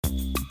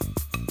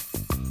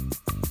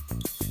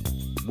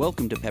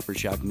Welcome to Pepper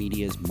Shock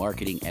Media's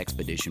Marketing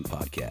Expedition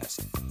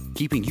podcast,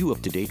 keeping you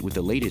up to date with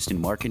the latest in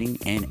marketing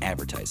and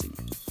advertising.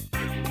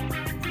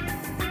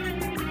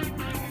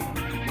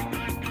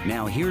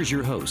 Now here's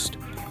your host,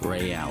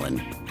 Ray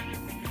Allen.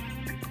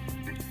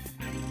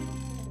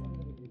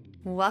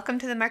 Welcome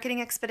to the Marketing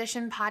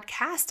Expedition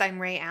podcast.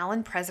 I'm Ray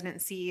Allen, President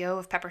and CEO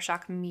of Pepper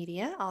Shock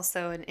Media,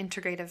 also an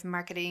integrative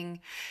marketing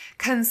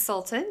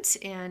consultant.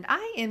 And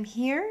I am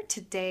here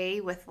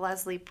today with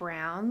Leslie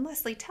Brown.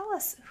 Leslie, tell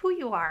us who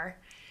you are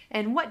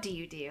and what do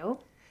you do?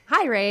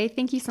 Hi, Ray.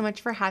 Thank you so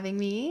much for having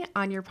me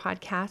on your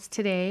podcast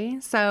today.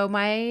 So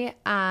my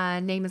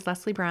name is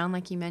Leslie Brown,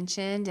 like you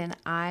mentioned, and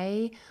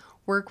I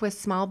work with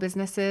small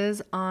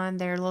businesses on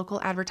their local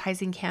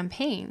advertising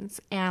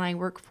campaigns. And I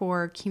work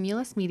for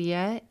Cumulus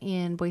Media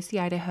in Boise,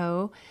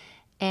 Idaho.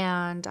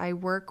 And I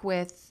work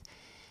with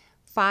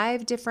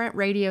 5 different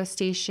radio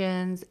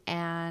stations,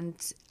 and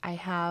I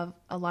have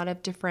a lot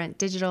of different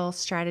digital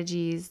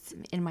strategies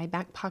in my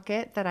back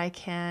pocket that I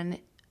can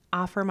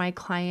offer my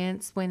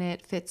clients when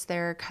it fits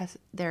their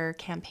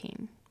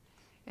campaign.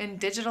 And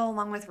digital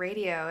along with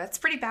radio, it's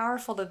pretty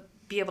powerful to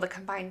be able to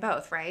combine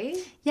both, right?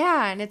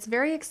 Yeah, and it's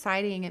very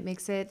exciting. It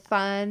makes it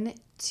fun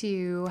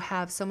to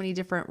have so many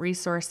different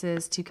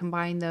resources to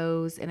combine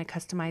those in a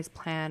customized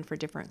plan for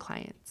different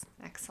clients.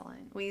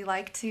 Excellent. We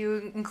like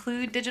to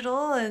include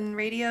digital and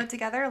radio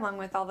together along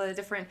with all the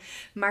different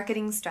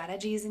marketing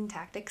strategies and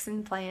tactics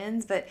and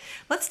plans. But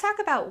let's talk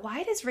about,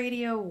 why does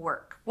radio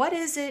work? What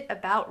is it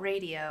about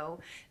radio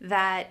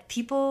that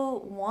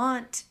people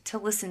want to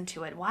listen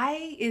to it?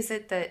 Why is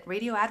it that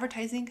radio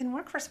advertising can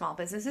work for small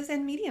businesses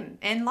and medium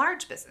and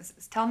large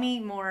businesses? Tell me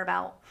more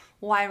about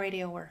why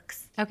radio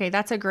works. Okay,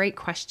 that's a great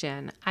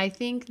question. I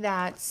think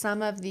that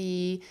some of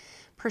the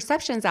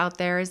perceptions out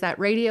there is that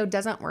radio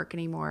doesn't work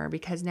anymore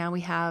because now we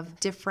have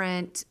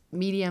different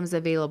mediums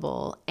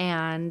available.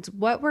 And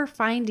what we're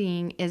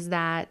finding is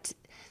that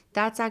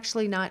that's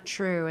actually not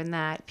true, and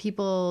that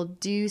people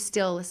do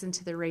still listen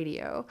to the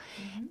radio.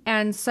 Mm-hmm.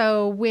 And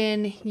so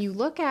when you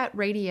look at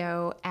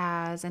radio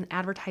as an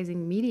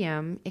advertising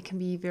medium, it can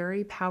be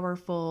very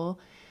powerful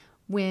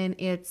when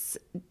it's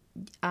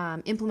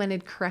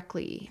implemented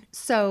correctly.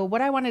 So what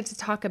I wanted to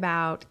talk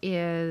about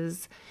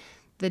is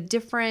the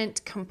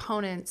different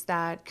components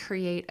that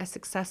create a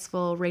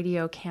successful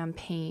radio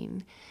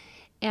campaign.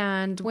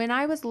 And when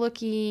I was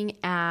looking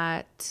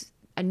at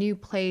a new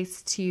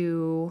place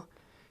to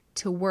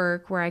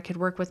work where I could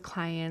work with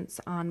clients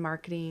on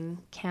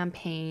marketing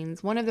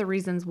campaigns, one of the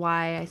reasons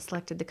why I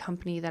selected the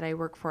company that I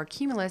work for,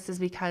 Cumulus, is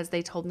because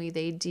they told me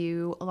they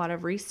do a lot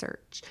of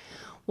research.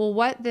 Well,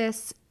 what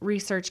this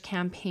research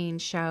campaign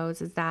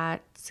shows is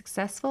that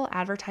successful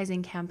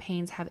advertising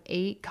campaigns have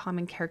 8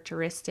 common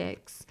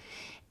characteristics.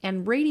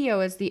 And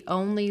radio is the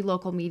only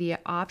local media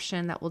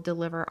option that will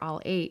deliver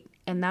all 8.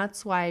 And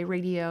that's why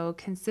radio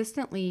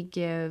consistently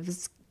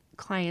gives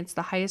clients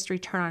the highest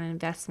return on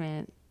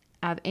investment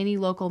of any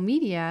local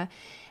media.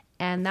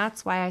 And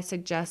that's why I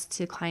suggest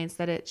to clients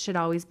that it should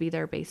always be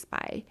their base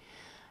buy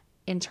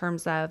in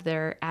terms of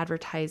their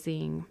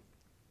advertising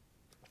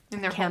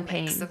and their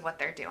campaign. Whole mix of what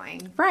they're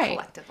doing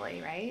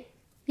collectively, right?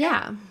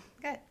 Yeah.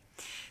 Good.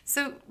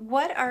 So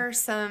what are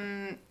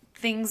some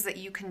things that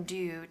you can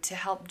do to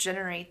help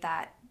generate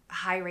that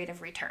high rate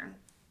of return?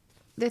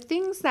 The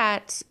things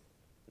that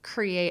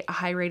create a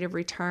high rate of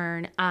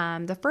return,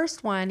 the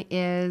first one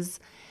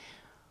is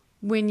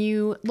when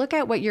you look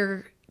at what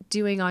you're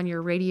doing on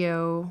your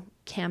radio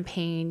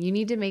campaign, you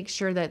need to make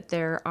sure that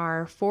there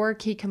are 4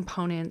 key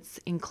components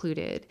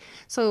included.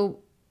 So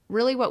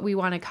really what we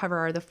want to cover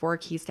are the 4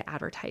 keys to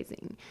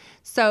advertising.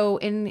 So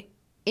in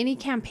any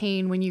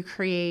campaign, when you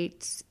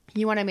create,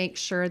 you want to make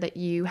sure that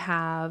you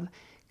have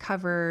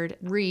covered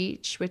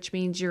reach, which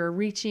means you're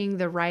reaching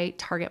the right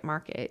target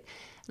market.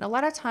 And a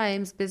lot of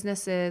times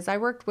businesses, I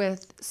worked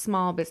with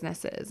small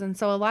businesses, and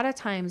so a lot of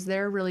times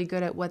they're really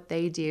good at what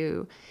they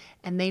do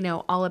and they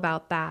know all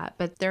about that,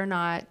 but they're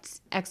not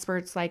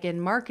experts like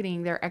in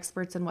marketing, they're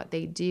experts in what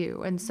they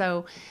do. And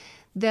so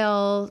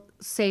they'll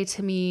say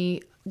to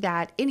me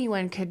that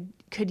anyone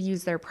could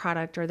use their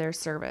product or their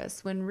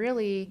service, when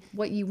really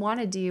what you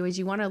want to do is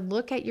you want to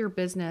look at your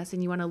business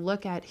and you want to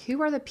look at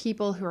who are the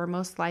people who are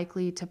most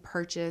likely to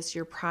purchase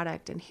your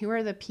product, and who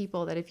are the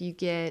people that if you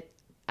get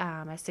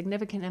a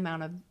significant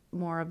amount of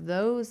more of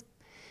those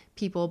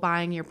people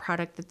buying your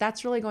product,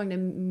 that's really going to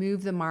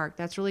move the mark.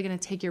 That's really going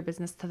to take your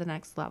business to the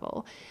next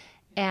level.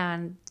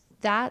 And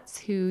that's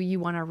who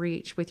you want to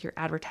reach with your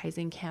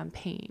advertising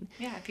campaign.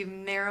 Yeah, if you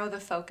narrow the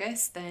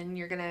focus, then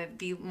you're going to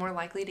be more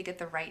likely to get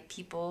the right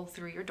people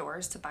through your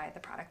doors to buy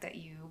the product that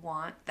you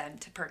want them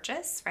to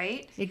purchase,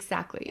 right?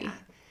 Exactly.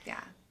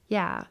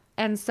 Yeah.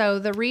 And so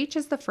the reach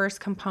is the first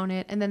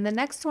component. And then the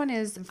next one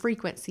is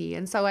frequency.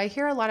 And so I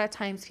hear a lot of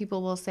times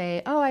people will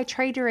say, oh, I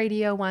tried your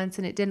radio once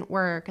and it didn't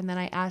work. And then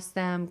I ask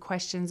them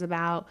questions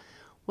about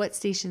what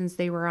stations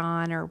they were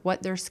on or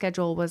what their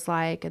schedule was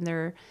like, and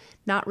they're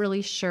not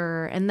really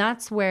sure. And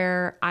that's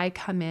where I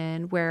come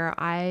in, where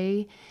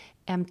I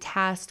am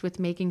tasked with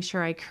making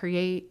sure I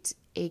create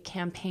a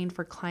campaign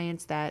for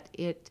clients that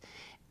it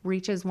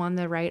reaches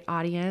the right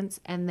audience,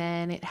 and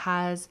then it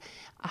has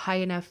a high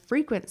enough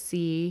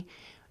frequency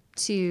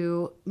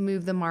to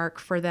move the mark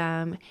for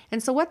them.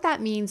 And so what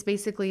that means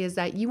basically is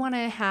that you want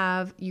to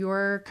have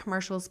your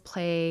commercials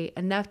play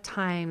enough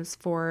times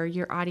for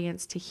your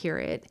audience to hear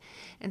it.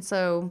 And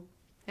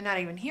not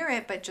even hear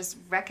it, but just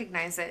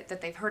recognize it,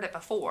 that they've heard it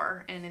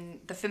before, and in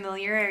the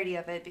familiarity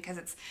of it, because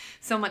it's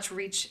so much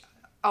reach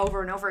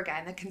over and over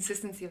again, the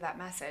consistency of that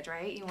message,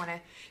 right? You want to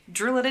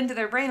drill it into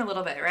their brain a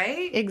little bit,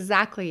 right?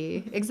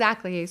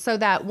 Exactly. So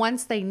that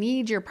once they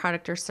need your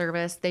product or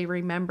service, they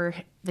remember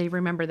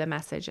the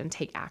message and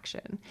take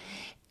action.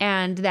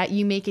 And that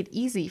you make it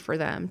easy for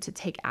them to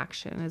take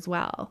action as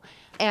well.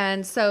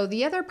 And so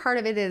the other part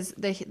of it is,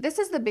 this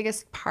is the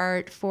biggest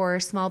part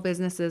for small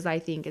businesses, I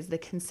think, is the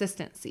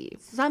consistency.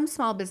 Some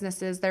small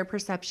businesses, their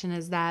perception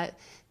is that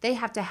they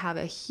have to have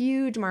a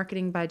huge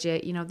marketing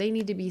budget. They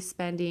need to be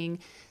spending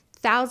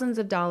thousands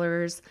of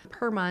dollars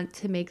per month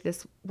to make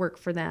this work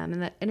for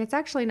them. And it's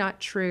actually not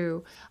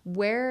true.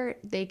 Where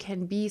they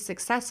can be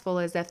successful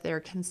is if they're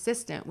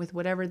consistent with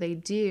whatever they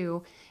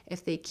do.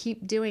 If they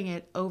keep doing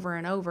it over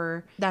and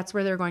over, that's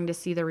where they're going to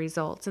see the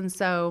results. And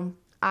so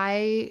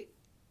I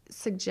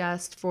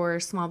suggest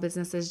for small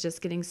businesses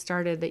just getting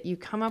started that you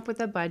come up with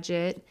a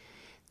budget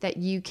that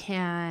you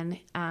can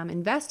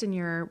invest in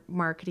your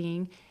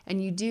marketing,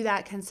 and you do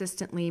that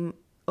consistently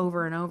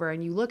over and over.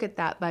 And you look at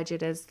that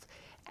budget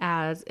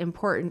as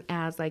important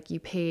as, like, you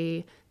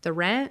pay the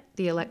rent,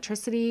 the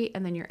electricity,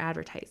 and then your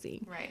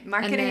advertising. Right.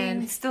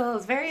 Marketing still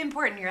is very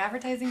important. Your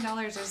advertising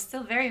dollars are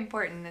still very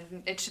important.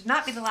 And it should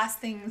not be the last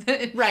thing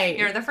that,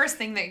 the first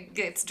thing that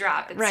gets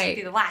dropped. It should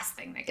be the last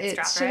thing that gets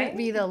dropped, right? It shouldn't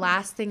be the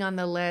last thing on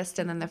the list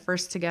and then the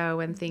first to go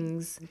when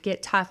things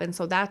get tough. And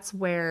so that's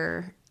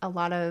where a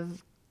lot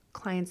of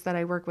clients that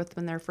I work with,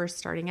 when they're first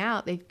starting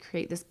out, they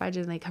create this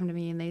budget and they come to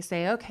me and they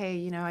say,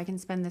 okay, I can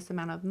spend this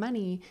amount of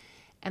money.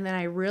 And then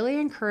I really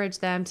encourage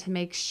them to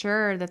make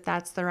sure that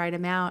that's the right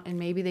amount. And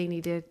maybe they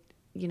need to,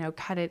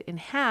 cut it in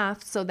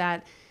half so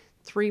that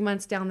 3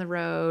 months down the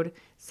road,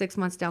 6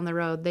 months down the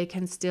road, they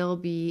can still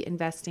be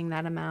investing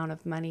that amount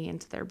of money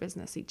into their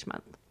business each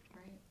month.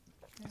 Right.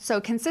 Yeah. So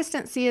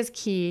consistency is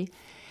key.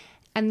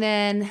 And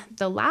then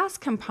the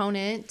last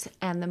component,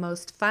 and the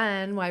most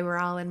fun, why we're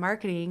all in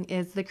marketing,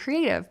 is the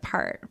creative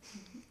part.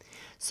 Mm-hmm.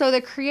 So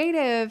the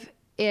creative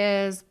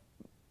is,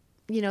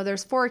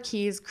 there's 4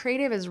 keys.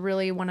 Creative is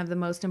really one of the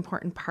most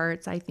important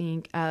parts, I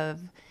think,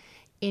 of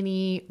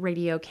any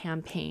radio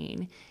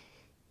campaign.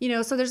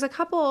 So there's a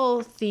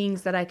couple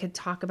things that I could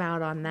talk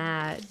about on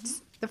that.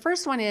 Mm-hmm. The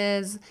first one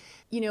is,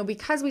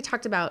 because we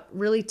talked about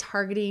really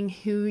targeting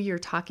who you're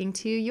talking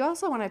to, you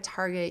also want to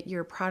target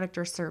your product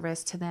or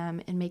service to them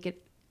and make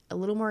it a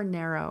little more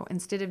narrow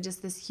instead of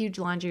just this huge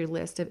laundry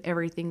list of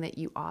everything that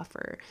you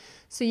offer.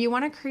 So you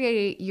want to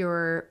create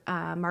your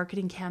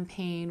marketing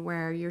campaign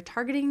where you're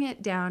targeting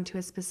it down to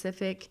a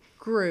specific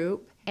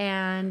group,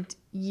 and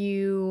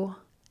you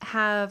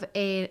have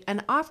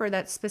an offer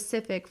that's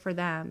specific for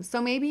them.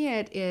 So maybe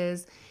it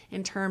is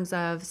in terms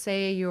of,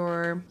 say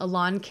you're a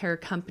lawn care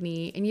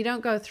company, and you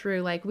don't go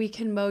through like, we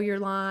can mow your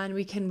lawn,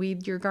 we can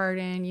weed your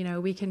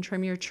garden, we can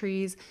trim your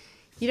trees.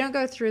 You don't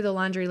go through the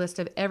laundry list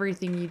of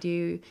everything you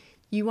do.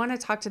 You want to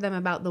talk to them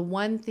about the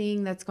one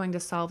thing that's going to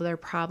solve their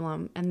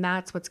problem, and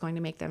that's what's going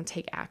to make them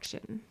take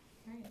action.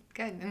 Right.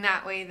 Good. And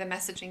that way the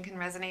messaging can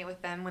resonate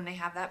with them when they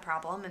have that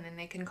problem, and then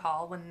they can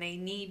call when they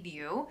need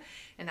you.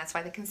 And that's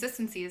why the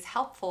consistency is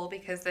helpful,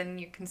 because then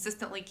you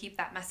consistently keep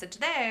that message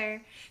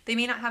there. They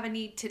may not have a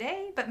need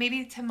today, but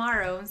maybe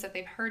tomorrow, and so if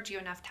they've heard you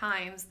enough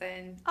times,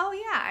 then, oh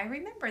yeah, I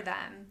remember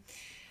them.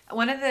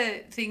 One of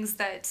the things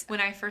that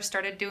when I first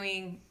started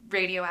doing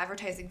radio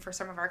advertising for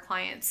some of our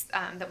clients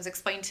that was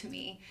explained to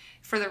me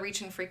for the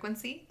reach and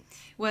frequency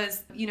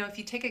was, if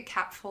you take a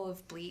cap full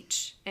of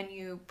bleach and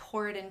you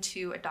pour it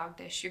into a dog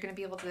dish, you're going to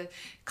be able to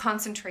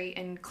concentrate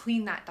and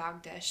clean that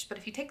dog dish. But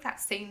if you take that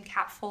same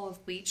cap full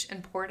of bleach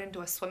and pour it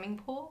into a swimming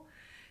pool,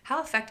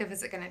 how effective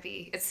is it going to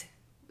be? It's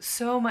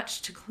so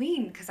much to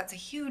clean because that's a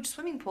huge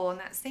swimming pool, and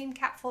that same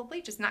cap full of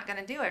bleach is not going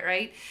to do it,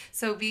 right?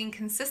 So being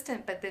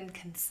consistent but then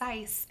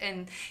concise,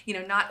 and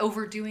not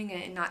overdoing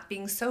it and not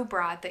being so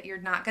broad that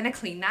you're not going to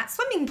clean that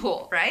swimming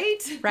pool, right?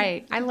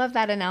 Right. I love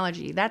that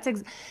analogy. That's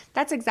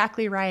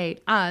exactly right.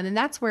 And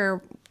that's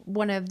where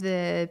one of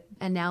the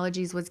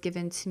analogies was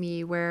given to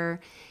me,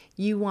 where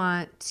you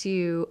want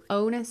to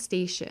own a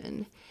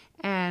station.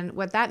 And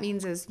what that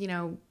means is,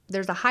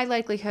 there's a high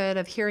likelihood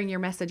of hearing your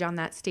message on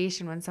that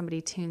station when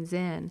somebody tunes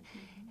in.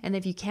 Mm-hmm. And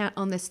if you can't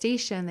own the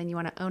station, then you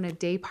want to own a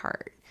day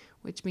part,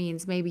 which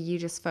means maybe you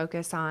just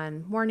focus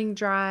on morning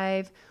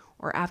drive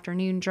or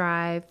afternoon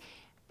drive,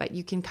 but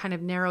you can kind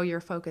of narrow your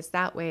focus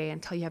that way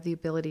until you have the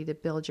ability to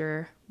build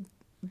your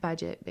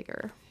budget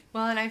bigger.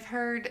 Well, and I've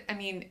heard, I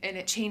mean, and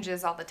it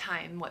changes all the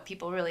time what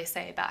people really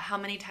say about how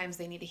many times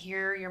they need to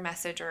hear your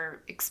message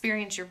or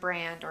experience your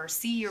brand or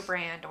see your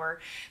brand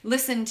or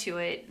listen to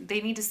it. They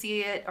need to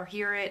see it or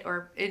hear it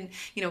or,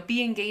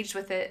 be engaged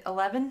with it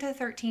 11 to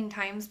 13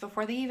 times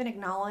before they even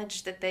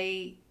acknowledge that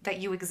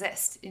you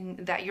exist and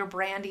that your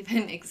brand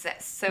even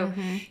exists. So,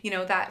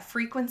 that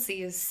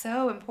frequency is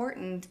so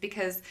important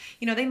because,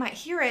 they might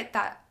hear it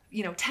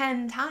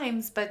 10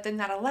 times, but then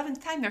that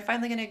 11th time, they're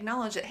finally going to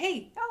acknowledge that,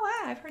 hey,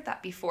 I've heard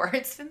that before.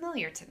 It's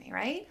familiar to me,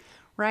 right?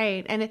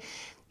 Right. And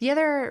the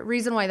other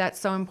reason why that's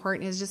so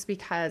important is just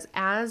because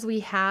as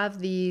we have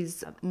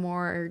these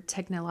more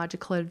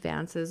technological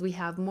advances, we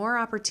have more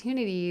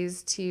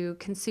opportunities to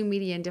consume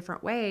media in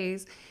different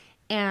ways.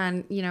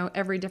 And,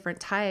 every different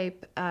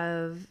type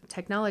of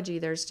technology,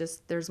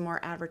 there's more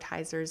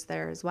advertisers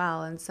there as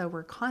well. And so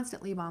we're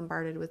constantly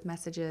bombarded with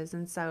messages.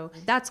 And so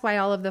that's why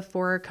all of the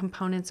 4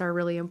 components are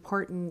really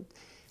important,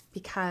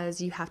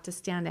 because you have to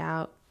stand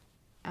out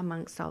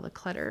amongst all the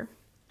clutter.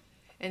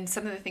 And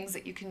some of the things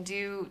that you can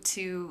do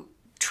to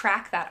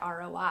track that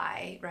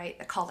ROI, right?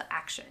 The call to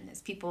action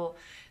is people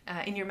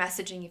in your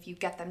messaging, if you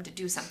get them to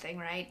do something,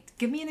 right?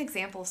 Give me an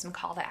example of some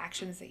call to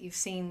actions that you've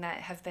seen that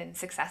have been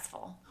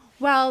successful.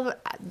 Well,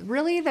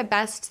 really the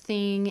best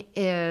thing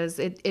is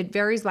it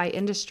varies by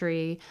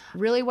industry.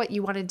 Really what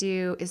you want to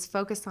do is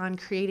focus on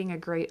creating a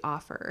great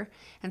offer.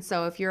 And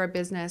so if you're a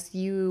business,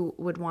 you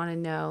would want to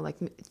know,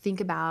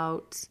 think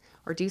about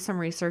or do some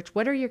research.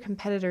 What are your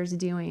competitors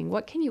doing?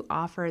 What can you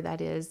offer that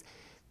is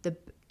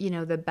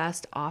the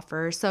best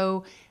offer?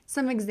 So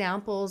some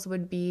examples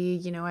would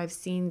be, I've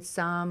seen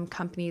some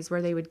companies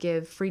where they would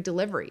give free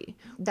delivery.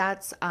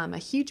 That's a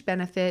huge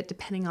benefit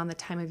depending on the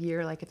time of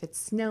year. Like if it's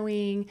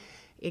snowing,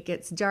 it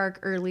gets dark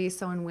early,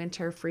 so in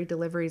winter, free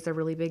delivery is a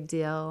really big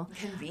deal.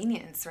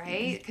 Convenience,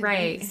 right?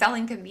 Right.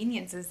 Selling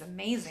convenience is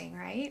amazing,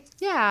 right?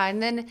 Yeah,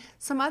 and then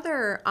some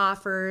other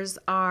offers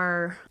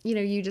are,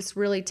 you just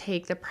really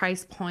take the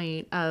price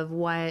point of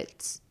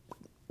what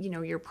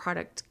your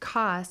product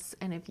costs,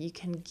 and if you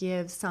can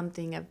give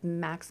something of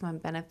maximum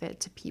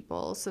benefit to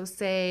people. So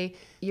say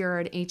you're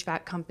an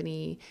HVAC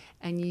company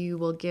and you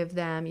will give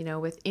them,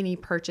 with any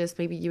purchase,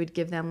 maybe you would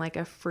give them like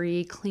a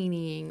free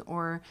cleaning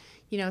or,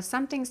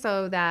 something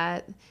so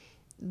that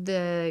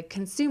the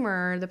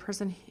consumer, the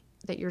person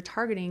that you're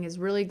targeting, is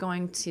really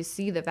going to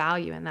see the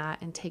value in that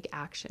and take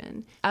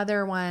action.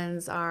 Other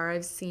ones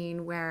I've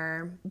seen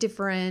where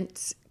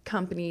different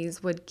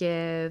companies would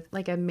give,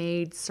 like a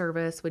maid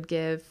service would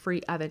give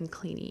free oven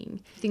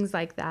cleaning, things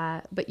like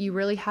that. But you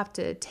really have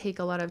to take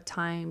a lot of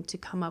time to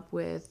come up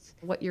with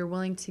what you're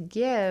willing to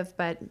give,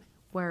 but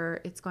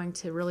where it's going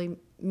to really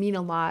mean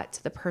a lot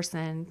to the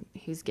person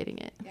who's getting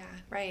it. Yeah,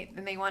 right.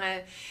 And they want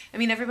to,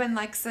 everyone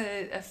likes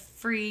a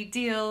free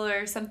deal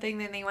or something,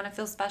 then they want to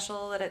feel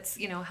special that it's,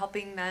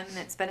 helping them and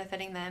it's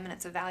benefiting them and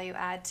it's a value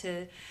add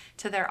to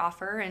their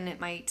offer, and it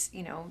might,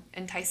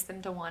 entice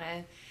them to want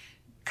to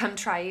come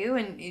try you,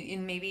 and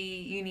maybe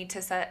you need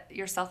to set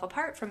yourself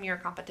apart from your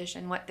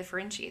competition. What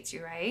differentiates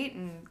you, right?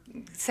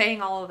 And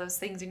saying all of those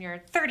things in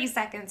your 30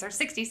 seconds or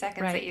 60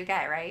 seconds that you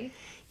get, right?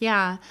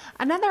 Yeah.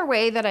 Another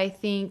way that I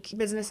think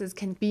businesses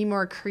can be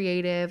more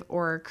creative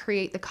or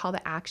create the call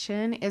to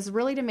action is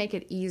really to make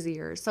it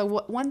easier.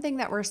 So one thing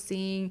that we're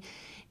seeing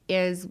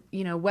is,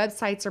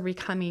 websites are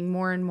becoming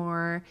more and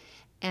more,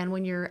 and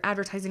when you're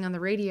advertising on the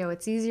radio,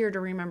 it's easier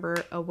to remember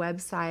a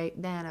website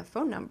than a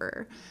phone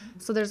number. Mm-hmm.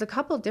 So there's a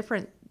couple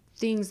different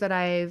things that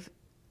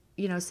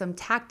some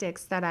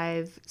tactics that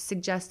I've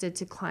suggested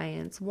to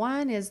clients.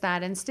 One is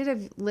that instead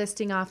of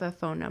listing off a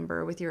phone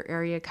number with your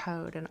area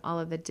code and all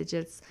of the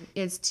digits,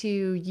 is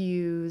to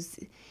use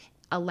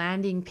a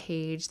landing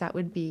page that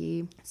would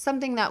be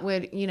something that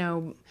would,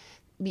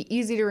 be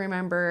easy to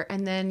remember.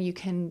 And then you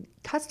can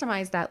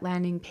customize that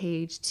landing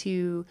page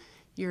to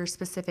your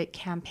specific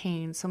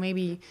campaign. So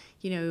maybe,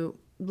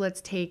 let's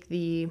take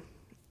the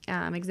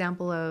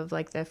example of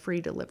like the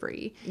free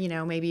delivery.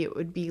 Maybe it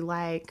would be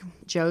like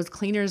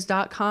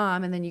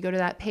joescleaners.com, and then you go to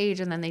that page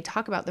and then they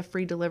talk about the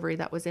free delivery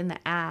that was in the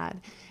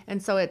ad.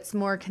 And so it's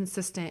more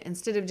consistent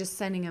instead of just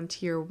sending them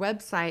to your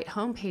website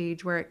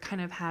homepage where it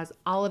kind of has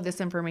all of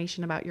this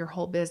information about your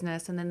whole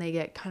business, and then they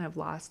get kind of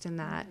lost in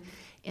that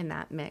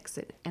mix,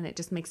 and it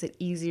just makes it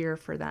easier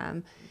for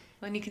them.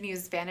 And you can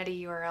use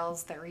vanity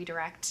URLs that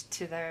redirect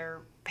to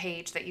their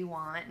page that you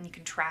want, and you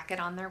can track it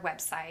on their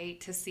website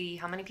to see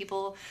how many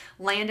people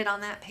landed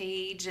on that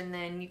page, and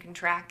then you can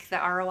track the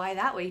ROI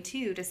that way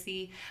too to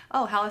see,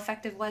 how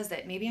effective was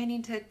it? Maybe I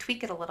need to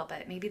tweak it a little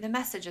bit. Maybe the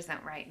message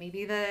isn't right.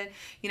 Maybe the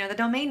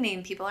domain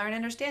name people aren't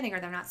understanding, or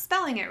they're not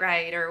spelling it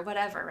right, or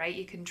whatever, right?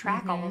 You can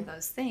track all of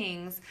those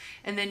things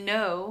and then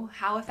know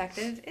how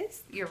effective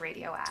is your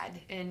radio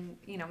ad. And,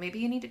 maybe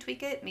you need to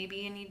tweak it. Maybe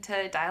you need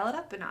to dial it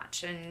up a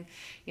notch and,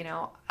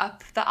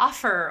 up the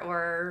offer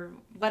or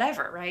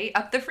whatever, right?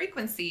 Up the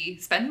frequency,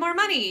 spend more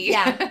money.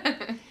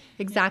 Yeah,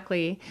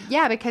 exactly.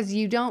 Yeah, because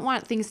you don't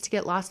want things to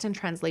get lost in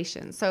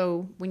translation.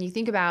 So when you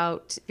think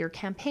about your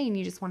campaign,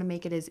 you just want to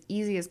make it as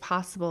easy as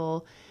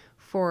possible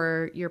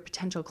for your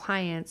potential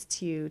clients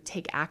to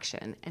take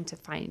action and to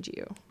find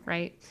you,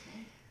 right?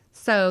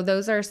 So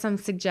those are some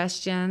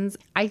suggestions.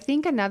 I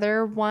think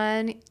another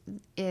one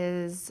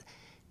is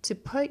to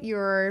put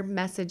your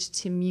message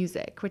to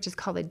music, which is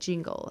called a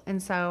jingle.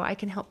 And so I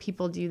can help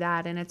people do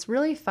that. And it's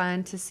really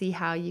fun to see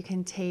how you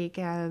can take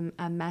a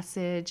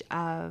message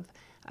of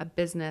a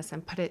business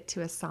and put it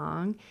to a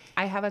song.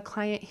 I have a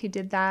client who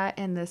did that,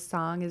 and the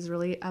song is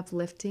really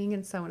uplifting.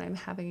 And so when I'm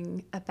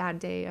having a bad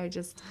day, I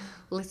just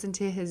listen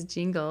to his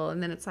jingle,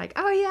 and then it's like,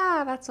 oh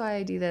yeah, that's why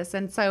I do this.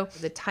 And so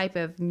the type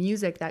of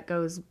music that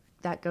goes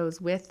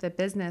with the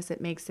business,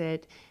 it makes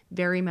it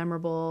very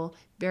memorable,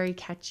 very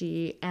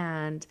catchy,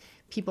 and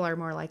people are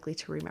more likely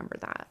to remember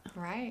that.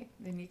 Right.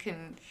 Then you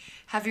can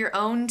have your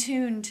own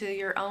tune to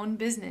your own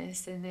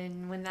business, and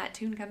then when that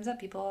tune comes up,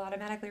 people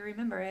automatically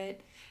remember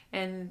it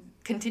and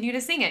continue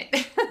to sing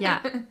it.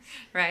 Yeah.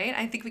 Right?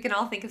 I think we can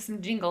all think of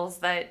some jingles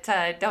that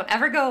don't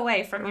ever go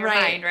away from your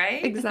mind,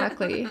 right?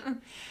 Exactly.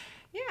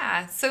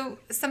 Yeah. So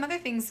some other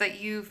things that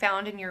you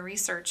found in your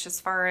research as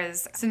far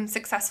as some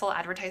successful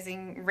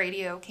advertising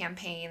radio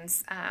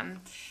campaigns,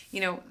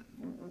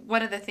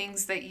 one of the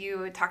things that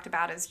you talked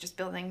about is just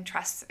building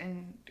trust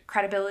and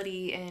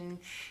credibility in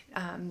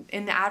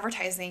the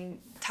advertising.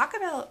 Talk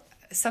about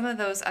some of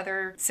those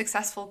other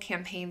successful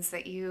campaigns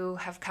that you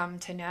have come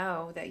to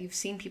know, that you've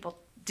seen people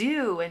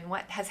do, and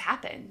what has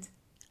happened.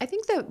 I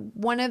think that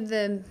one of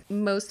the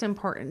most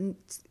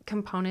important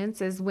components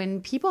is when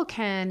people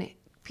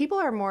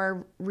are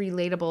more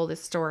relatable to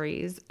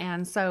stories.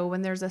 And so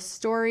when there's a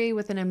story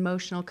with an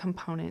emotional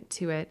component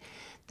to it,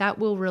 that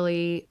will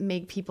really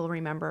make people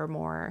remember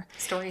more.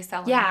 Story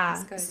selling. Yeah.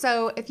 Is good.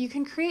 So if you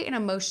can create an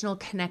emotional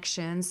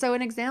connection. So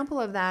an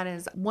example of that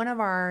is one of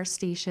our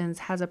stations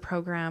has a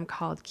program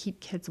called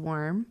Keep Kids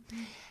Warm.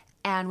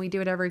 And we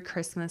do it every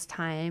Christmas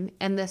time.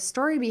 And the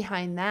story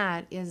behind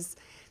that is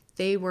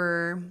they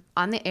were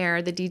on the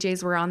air, the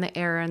DJs were on the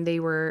air, and they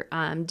were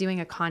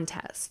doing a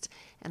contest.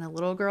 And a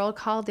little girl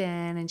called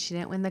in, and she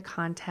didn't win the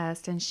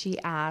contest, and she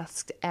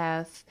asked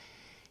if,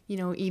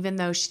 even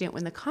though she didn't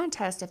win the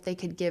contest, if they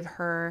could give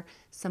her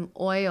some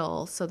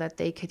oil so that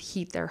they could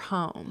heat their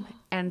home.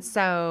 And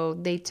so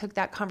they took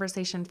that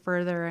conversation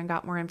further and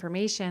got more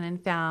information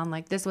and found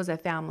like this was a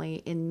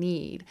family in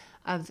need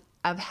of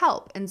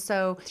help. And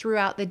so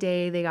throughout the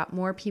day, they got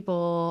more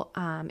people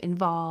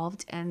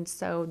involved. And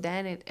so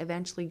then it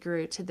eventually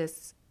grew to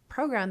this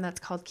program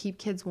that's called Keep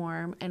Kids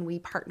Warm. And we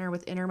partner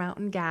with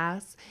Intermountain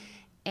Gas.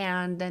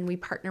 And then we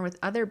partner with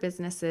other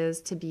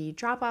businesses to be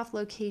drop-off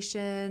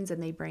locations,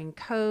 and they bring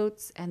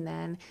coats and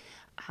then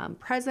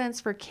presents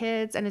for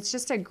kids. And it's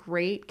just a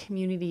great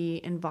community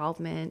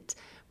involvement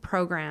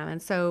program. And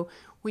so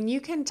when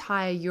you can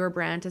tie your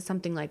brand to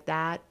something like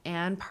that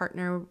and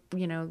partner,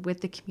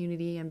 with the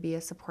community and be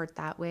a support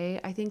that way,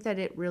 I think that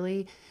it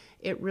really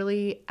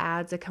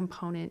adds a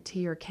component to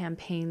your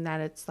campaign that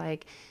it's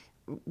like,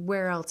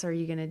 where else are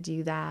you going to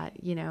do that,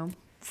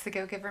 It's the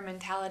go-giver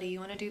mentality. You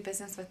want to do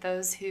business with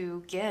those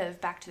who give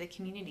back to the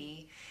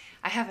community.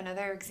 I have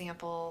another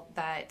example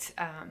that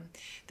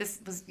this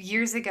was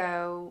years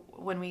ago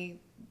when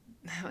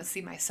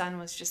my son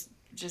was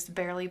just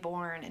barely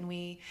born, and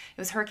it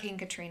was Hurricane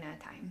Katrina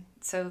time.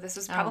 So this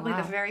was probably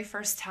the very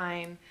first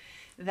time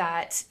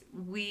that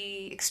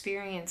we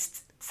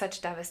experienced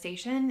such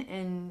devastation,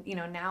 and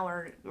now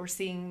we're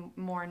seeing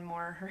more and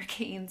more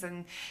hurricanes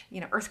and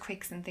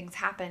earthquakes and things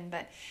happen.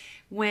 But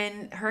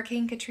when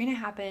Hurricane Katrina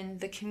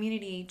happened, the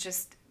community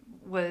just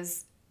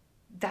was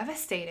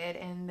devastated,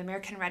 and the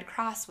American Red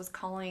Cross was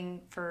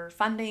calling for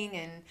funding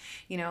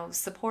and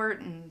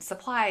support and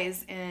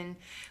supplies. And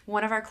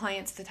one of our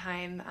clients at the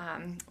time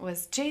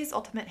was Jay's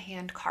Ultimate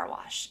Hand Car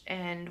Wash,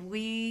 and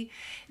we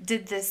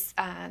did this.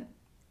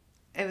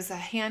 It was a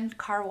hand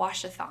car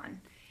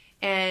wash-a-thon.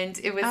 And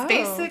it was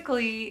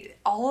basically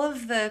all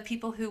of the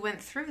people who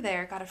went through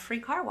there got a free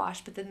car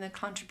wash, but then the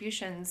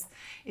contributions,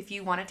 if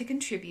you wanted to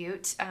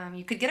contribute,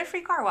 you could get a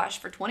free car wash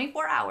for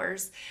 24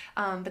 hours.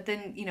 But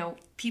then,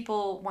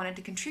 people wanted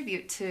to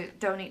contribute to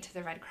donate to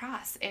the Red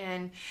Cross.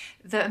 And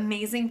the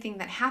amazing thing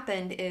that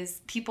happened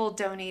is people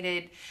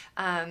donated.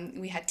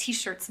 We had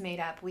T-shirts made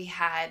up. We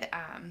had,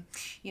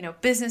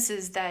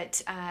 businesses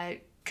that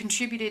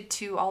contributed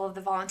to all of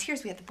the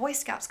volunteers. We had the Boy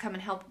Scouts come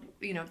and help,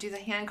 do the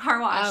hand car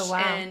wash. Oh, wow.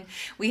 And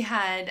we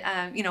had,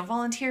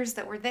 volunteers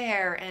that were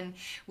there, and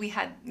we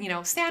had,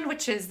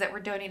 sandwiches that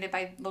were donated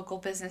by local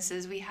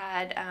businesses. We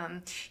had,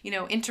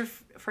 enter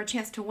for a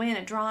chance to win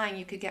a drawing.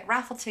 You could get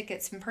raffle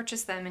tickets and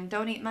purchase them and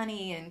donate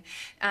money.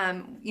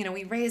 And,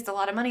 we raised a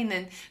lot of money. And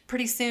then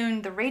pretty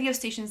soon the radio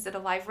stations did a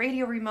live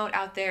radio remote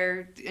out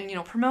there,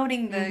 and,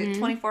 promoting the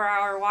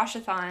 24-hour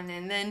wash-a-thon.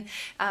 And then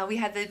we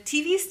had the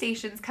TV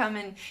stations come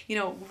and,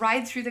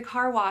 ride through the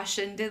car wash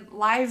and did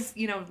live,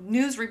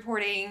 news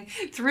reporting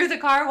through the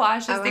car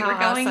wash as they were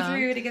going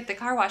through to get the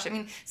car wash. I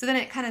mean, so then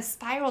it kind of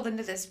spiraled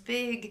into this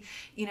big,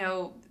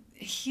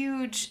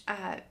 huge,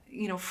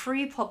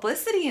 free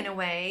publicity in a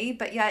way,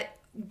 but yet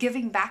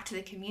giving back to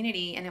the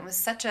community. And it was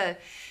such a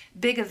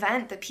big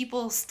event that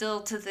people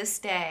still, to this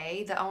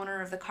day, the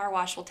owner of the car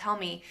wash will tell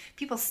me,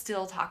 people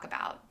still talk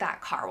about that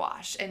car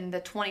wash and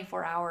the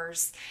 24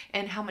 hours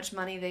and how much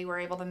money they were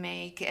able to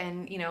make,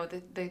 and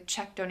the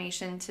check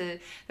donation to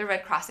the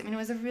Red Cross. I mean, it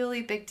was a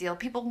really big deal.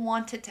 People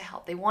wanted to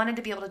help. They wanted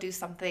to be able to do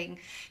something,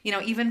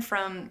 even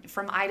from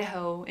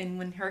Idaho, and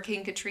when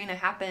Hurricane Katrina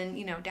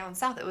happened, down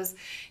south,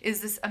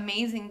 is this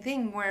amazing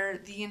thing where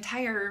the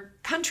entire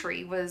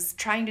country was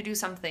trying to do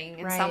something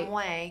in some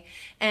way.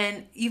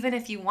 And even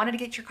if you wanted to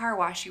get your car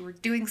wash, you were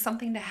doing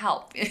something to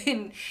help.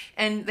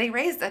 and they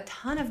raised a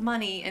ton of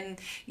money, and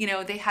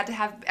they had to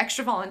have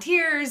extra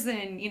volunteers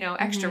and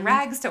extra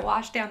rags to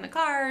wash down the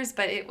cars,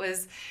 but it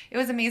was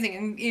amazing.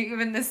 And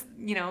even this,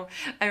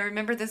 I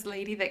remember this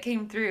lady that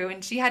came through,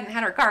 and she hadn't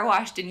had her car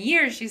washed in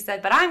years. She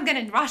said, but I'm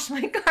gonna wash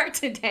my car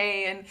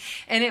today.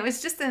 And it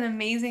was just an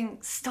amazing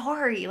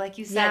story. Like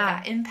you said,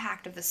 that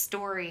impact of the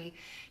story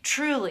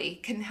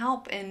truly can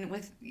help. And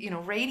with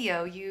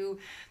radio, you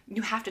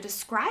have to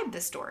describe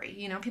the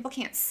story. People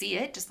can't see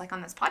it, just like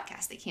on this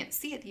podcast, they can't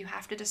see it. You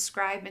have to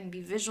describe and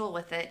be visual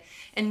with it,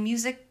 and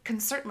music can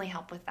certainly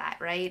help with that,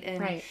 right?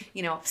 And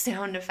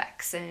sound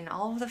effects and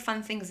all of the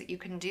fun things that you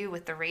can do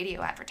with the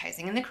radio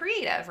advertising and the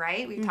creative,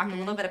 right? We've talked a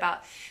little bit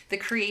about the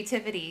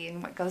creativity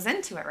and what goes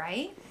into it,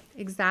 right?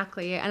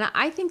 Exactly. And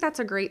I think that's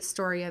a great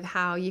story of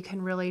how you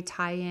can really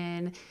tie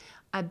in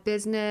a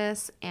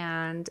business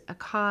and a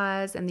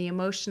cause and the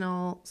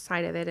emotional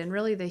side of it, and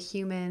really the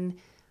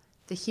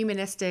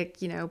humanistic,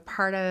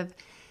 part of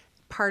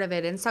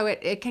it. And so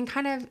it can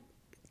kind of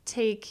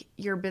take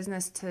your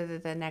business to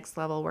the next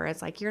level, where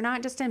it's like, you're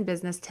not just in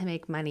business to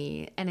make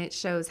money. And it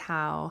shows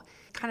how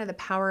kind of the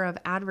power of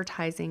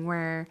advertising,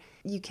 where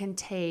you can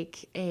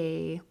take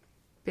a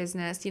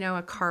business,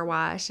 a car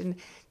wash, and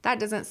that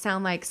doesn't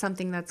sound like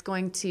something that's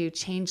going to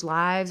change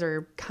lives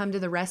or come to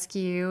the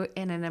rescue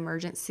in an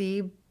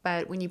emergency.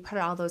 But when you put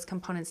all those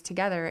components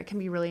together, it can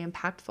be really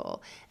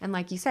impactful. And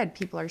like you said,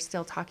 people are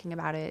still talking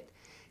about it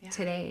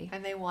today.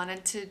 And they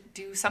wanted to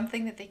do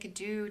something that they could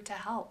do to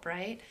help,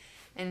 right?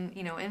 And,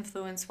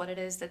 influence what it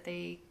is that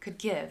they could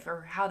give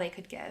or how they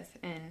could give.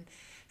 And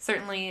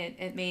certainly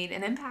it made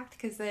an impact,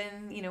 because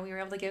then, we were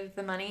able to give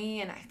the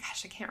money, and I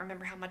can't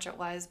remember how much it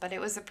was, but it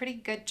was a pretty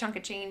good chunk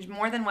of change,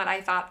 more than what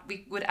I thought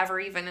we would ever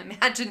even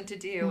imagine to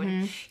do.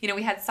 And,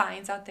 we had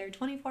signs out there,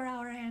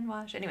 24-hour hand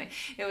wash. Anyway,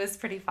 it was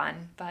pretty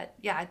fun. But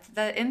yeah,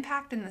 the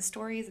impact and the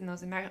stories and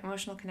those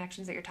emotional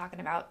connections that you're talking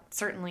about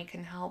certainly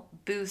can help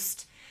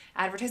boost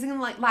advertising,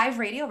 and like live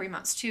radio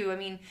remotes too. I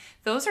mean,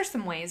 those are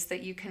some ways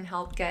that you can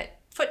help get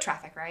foot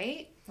traffic,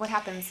 right? What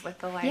happens with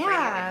the live radio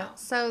remote?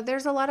 So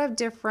there's a lot of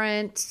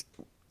different,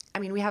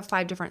 we have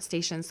 5 different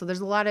stations, so there's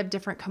a lot of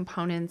different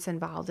components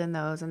involved in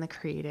those, and the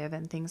creative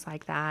and things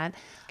like that.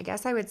 I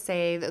guess I would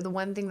say the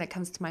one thing that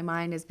comes to my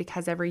mind is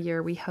because every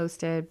year we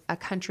hosted a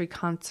country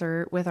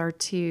concert with our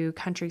 2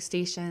 country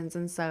stations,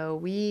 and so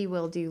we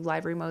will do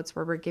live remotes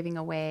where we're giving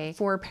away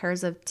 4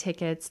 pairs of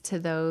tickets to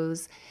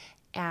those.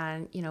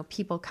 And,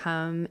 people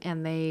come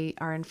and they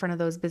are in front of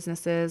those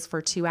businesses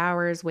for 2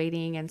 hours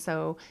waiting. And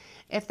so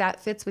if that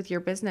fits with your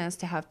business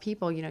to have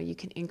people, you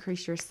can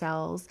increase your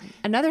sales.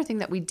 Another thing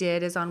that we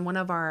did is on one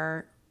of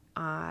our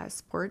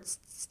sports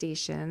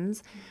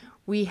stations,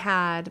 we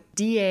had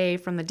DA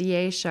from the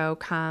DA show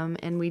come,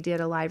 and we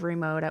did a live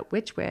remote at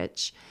Which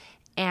Wich.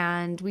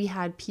 And we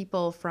had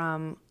people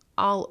from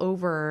all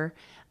over.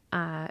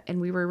 And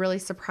we were really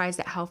surprised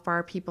at how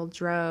far people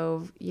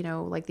drove,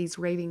 like these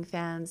raving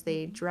fans.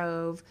 They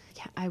drove,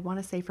 I want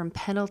to say, from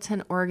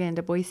Pendleton, Oregon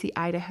to Boise,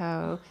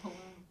 Idaho,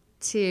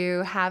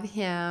 to have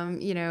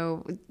him,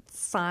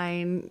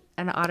 sign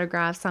an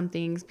autograph,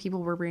 something.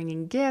 People were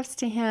bringing gifts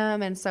to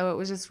him. And so it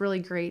was just really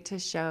great to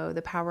show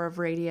the power of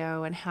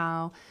radio, and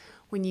how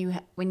when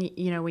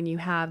you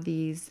have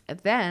these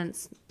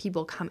events,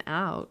 people come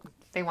out.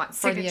 They want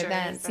for the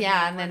signatures. events,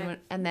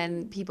 and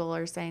then people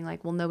are saying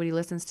like, well, nobody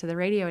listens to the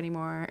radio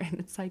anymore, and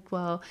it's like,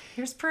 well,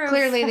 here's proof.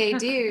 Clearly they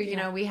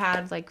do. We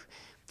had like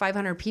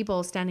 500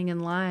 people standing in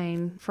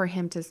line for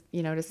him to,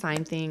 to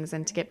sign things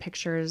and to get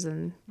pictures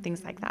and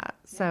things like that.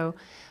 So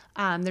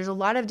there's a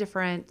lot of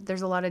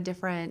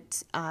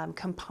different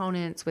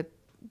components with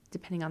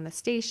depending on the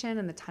station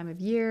and the time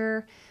of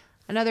year.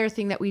 Another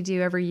thing that we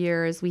do every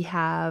year is we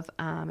have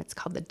it's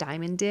called the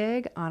Diamond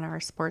Dig on our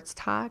Sports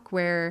Talk,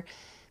 where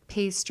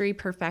Pastry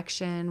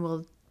Perfection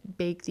will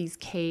bake these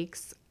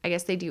cakes. I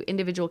guess they do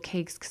individual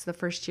cakes, because the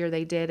first year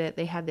they did it,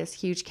 they had this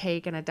huge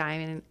cake and a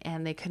diamond,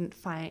 and they couldn't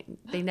find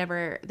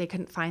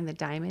the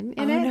diamond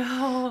in it.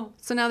 No.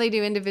 So now they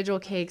do individual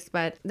cakes,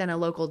 but then a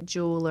local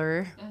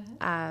jeweler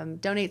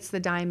donates the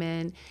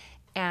diamond,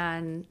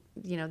 and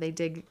they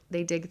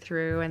dig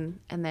through, and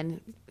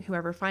then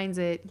whoever finds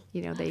it,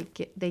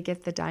 they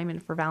get the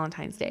diamond for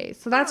Valentine's Day.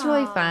 So that's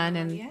really fun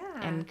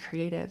and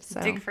creative. So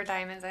dig for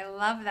diamonds. I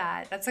love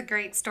that. That's a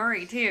great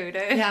story too,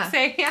 to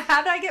say,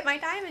 how do I get my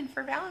diamond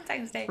for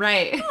Valentine's Day?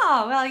 Right.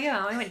 Oh,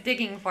 well, I went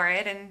digging for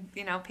it, and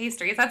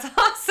pastries. That's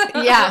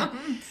awesome. Yeah.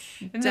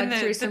 And dug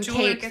through some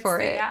cake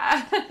for it.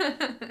 Yeah.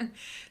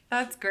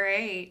 That's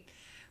great.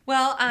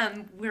 Well,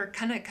 we're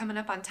kind of coming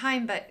up on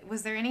time, but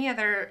was there any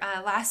other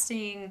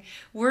lasting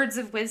words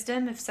of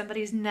wisdom if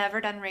somebody's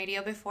never done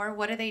radio before?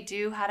 What do they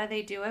do? How do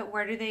they do it?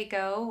 Where do they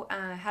go?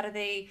 How do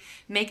they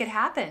make it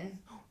happen?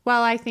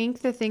 Well, I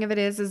think the thing of it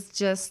is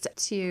just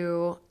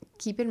to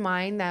keep in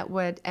mind that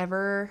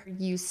whatever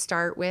you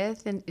start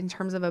with in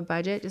terms of a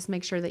budget, just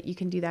make sure that you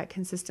can do that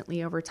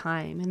consistently over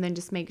time. And then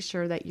just make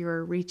sure that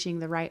you're reaching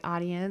the right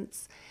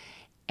audience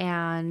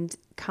and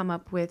come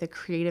up with a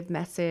creative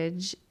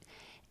message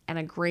and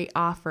a great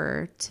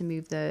offer to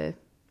move the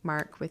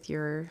mark with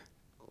your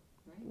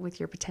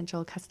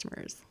potential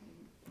customers.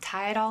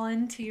 Tie it all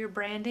into your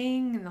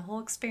branding and the whole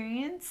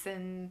experience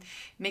and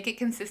make it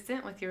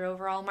consistent with your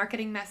overall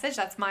marketing message.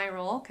 That's my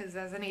role, because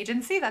as an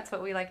agency, that's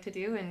what we like to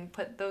do, and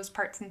put those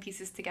parts and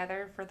pieces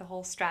together for the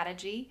whole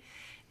strategy.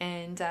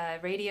 And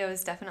radio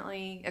is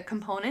definitely a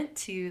component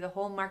to the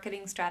whole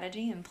marketing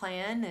strategy and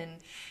plan.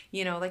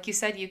 And, like you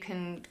said, you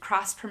can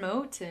cross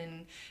promote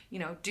and,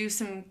 do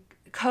some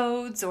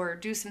codes or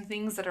do some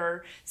things that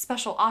are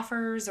special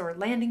offers or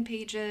landing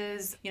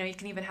pages. You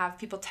can even have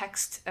people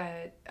text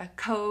a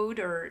code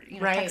or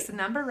right. text a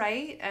number,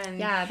 right? And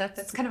yeah,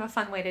 that's kind of a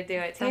fun way to do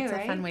it too. That's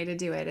right? a fun way to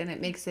do it, and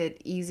it makes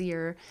it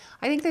easier.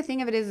 I think the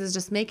thing of it is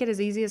just make it as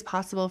easy as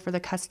possible for the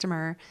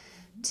customer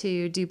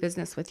to do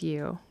business with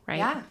you, right?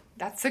 Yeah.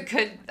 That's a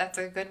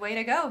good way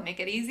to go. Make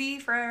it easy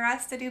for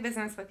us to do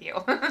business with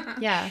you.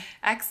 Yeah.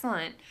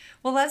 Excellent.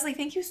 Well, Leslie,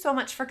 thank you so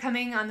much for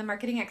coming on the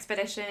Marketing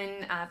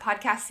Expedition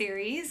podcast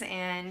series.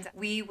 And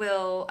we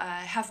will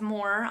have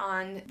more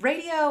on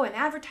radio and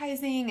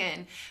advertising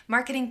and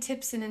marketing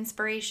tips and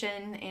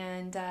inspiration.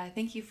 And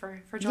thank you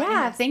for joining us.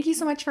 Yeah, thank you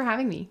so much for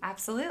having me.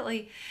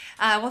 Absolutely.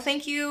 Well,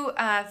 thank you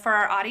for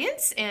our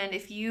audience. And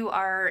if you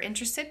are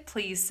interested,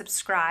 please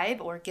subscribe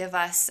or give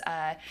us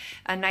a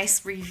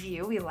nice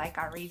review. We like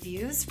our reviews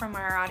from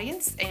our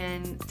audience,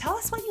 and tell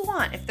us what you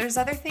want. If there's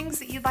other things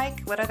that you'd like,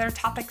 what other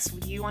topics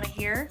you want to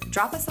hear,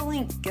 drop us a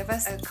link, give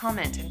us a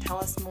comment, and tell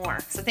us more.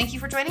 So thank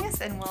you for joining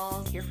us, and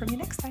we'll hear from you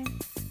next time.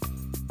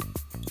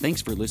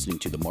 Thanks for listening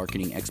to the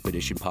Marketing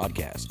Expedition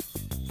podcast.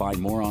 Find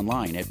more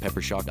online at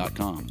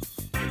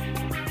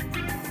peppershaw.com.